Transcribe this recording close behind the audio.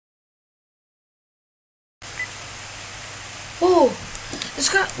Whoa,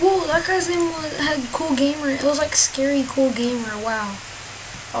 whoa, that guy's name had Cool Gamer. It was like Scary Cool Gamer. Wow.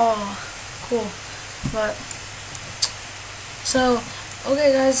 Oh, cool. But so,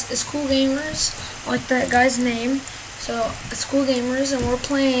 okay, guys, it's Cool Gamers, like that guy's name. So it's Cool Gamers, and we're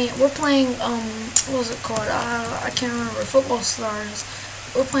playing. What was it called? I can't remember. Football Stars.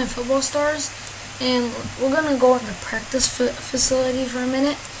 We're playing Football Stars, and we're gonna go in the practice facility for a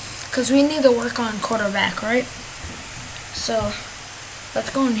minute, cause we need to work on quarterback, right? So let's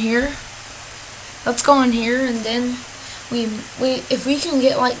go in here. Let's go in here, and then if we can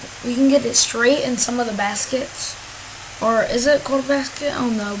get it straight in some of the baskets, or is it called a basket? I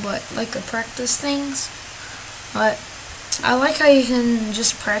don't know, but like the practice things. But I like how you can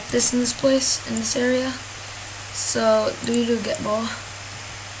just practice in this place, in this area. So do get ball.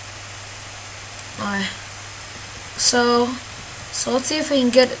 Alright. So let's see if we can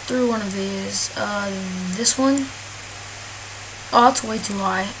get it through one of these. This one. Oh, it's way too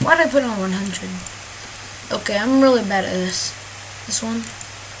high. Why did I put it on 100? Okay, I'm really bad at this. This one.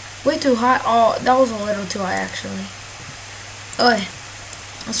 Way too high. Oh, that was a little too high, actually. Okay.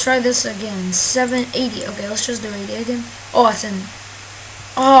 Let's try this again. 780. Okay, let's just do 80 again. Oh, it's in.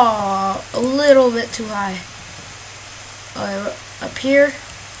 Oh, a little bit too high. Alright, up here.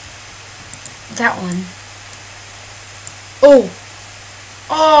 That one. Oh.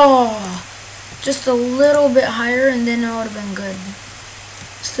 Oh. Just a little bit higher, and then it would have been good.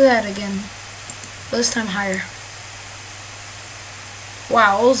 Let's do that again. But this time higher.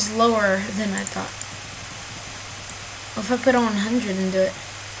 Wow, it was lower than I thought. What if I put on 100 and do it?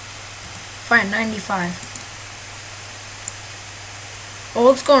 Fine, 95.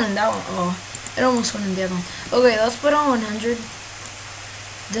 Oh, it's going in that one. Oh, it almost went in the other one. Okay, let's put on 100.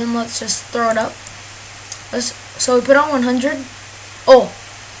 Then let's just throw it up. So we put on 100. Oh.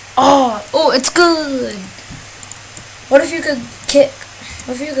 Oh, it's good. What if you could kick?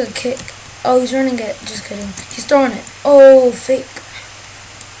 What if you could kick? Oh, he's running it. Just kidding. He's throwing it. Oh, fake.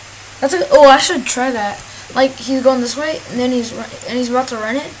 Oh, I should try that. Like, he's going this way, and then he's about to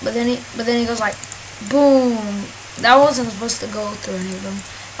run it, but then he goes like, boom. That wasn't supposed to go through any of them.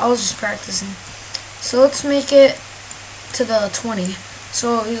 I was just practicing. So let's make it to the 20.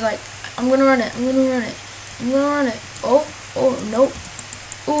 So he's like, I'm gonna run it. I'm gonna run it. I'm gonna run it. Oh, nope.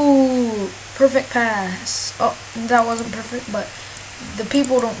 Ooh, perfect pass. Oh, that wasn't perfect, but the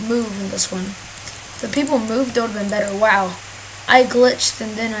people don't move in this one. If the people moved, it would have been better. Wow. I glitched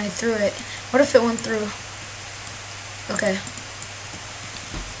and then I threw it. What if it went through? Okay.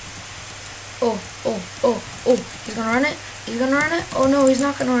 Oh. He's gonna run it? He's gonna run it? Oh no, he's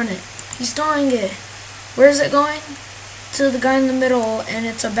not gonna run it. He's throwing it. Where is it going? To the guy in the middle, and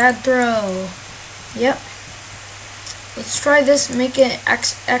it's a bad throw. Yep. Let's try this, make it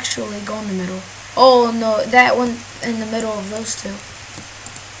actually go in the middle. Oh no, that one in the middle of those two.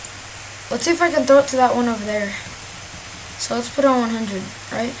 Let's see if I can throw it to that one over there. So let's put on 100,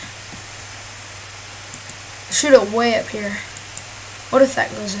 right? Shoot it way up here. What if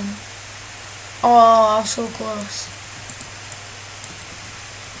that goes in? Oh, I was so close.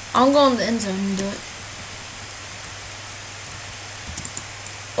 I'm going to the end zone and do it.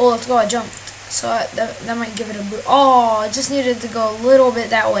 Oh, let's go, I jumped. So that might give it a boost. Oh, it just needed to go a little bit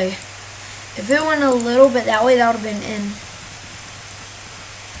that way. If it went a little bit that way, that would have been in.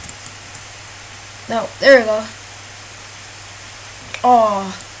 No, there we go.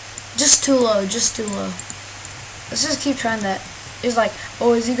 Oh, just too low, just too low. Let's just keep trying that. It's like,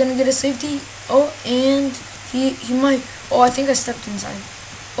 oh, is he gonna get a safety? Oh, and he might. Oh, I think I stepped inside.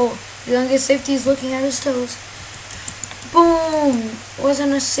 Oh, he's gonna get safety. He's looking at his toes. Boom!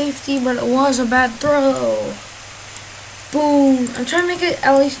 Wasn't a safety, but it was a bad throw. Boom! I'm trying to make it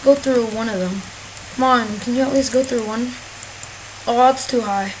at least go through one of them. Come on, can you at least go through one? Oh, that's too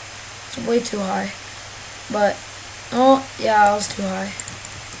high. It's way too high. But, oh, yeah, it was too high.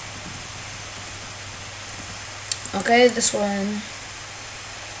 Okay, this one.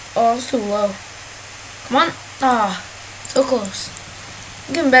 Oh, it's too low. Come on. Ah, so close.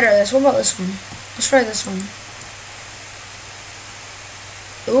 I'm getting better at this. What about this one? Let's try this one.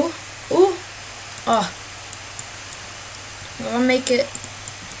 Ooh. Ah. I'll make it.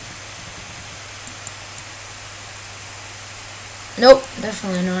 Nope,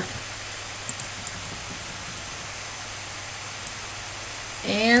 definitely not.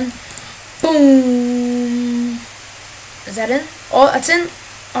 And boom. Is that in? Oh, that's in.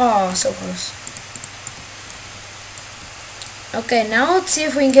 Oh, so close. Okay, now let's see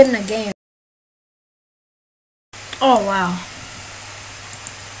if we can get in a game. Oh, wow.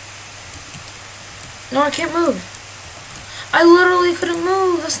 No, I can't move. I literally couldn't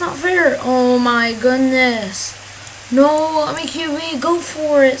move. That's not fair. Oh my goodness. No, let me QB. Go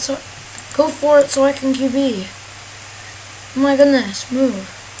for it. Go for it so I can QB. Oh my goodness, move.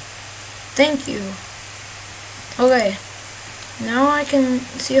 Thank you. Okay. Now I can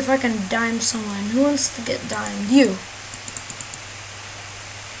see if I can dime someone. Who wants to get dimed? You.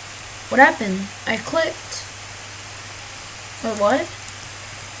 What happened? I clicked. Wait, what?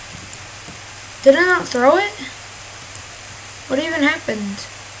 Did I not throw it? What even happened?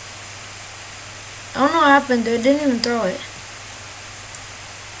 I don't know what happened, dude. I didn't even throw it.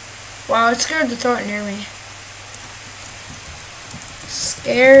 Wow, it's scared to throw it near me.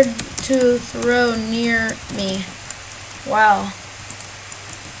 Scared to throw near me. Wow.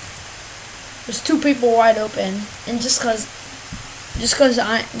 There's two people wide open, and just cause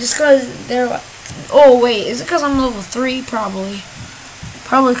they're. Oh wait, is it cause I'm level 3? Probably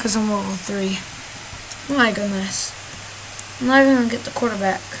cause I'm level 3. Oh my goodness. I'm not even gonna get the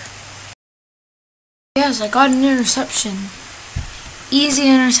quarterback. Yes, I got an interception. Easy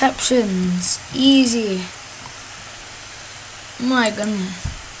interceptions. Easy. Oh my goodness.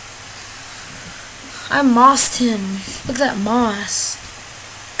 I mossed him. Look at that moss.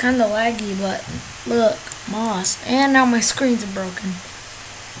 Kinda laggy, but look, moss. And now my screens are broken.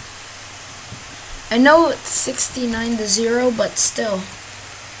 I know it's 69-0, but still.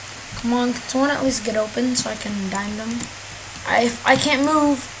 Come on, can someone at least get open so I can dime them? I can't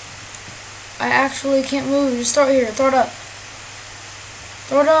move. I actually can't move. Just throw it here. Throw it up.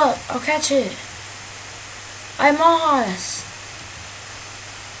 Throw it up. I'll catch it. I moss.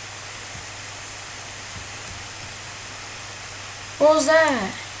 What was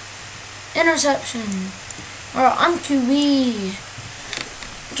that? Interception. Alright, I'm QB.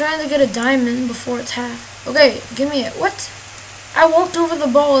 I'm trying to get a diamond before it's half. Okay, give me it. What? I walked over the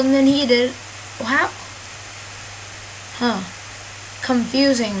ball and then he did. How? Huh.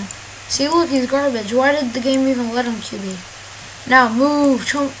 Confusing. See, look, he's garbage. Why did the game even let him QB? Now, move.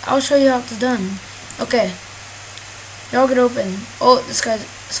 I'll show you how it's done. Okay. Y'all get open. Oh, this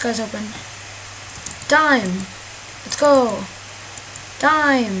guy's open. Dime. Let's go.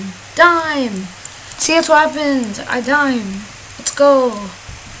 Dime. Dime. See, that's what happened. I dime. Let's go.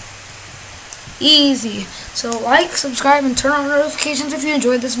 Easy. So, like, subscribe, and turn on notifications if you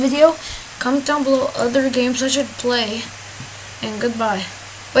enjoyed this video. Comment down below other games I should play. And goodbye.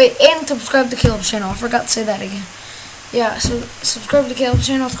 Wait, and subscribe to Caleb's channel. I forgot to say that again. Yeah, so subscribe to Caleb's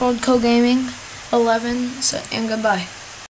channel. It's called CoGaming 11. So, and goodbye.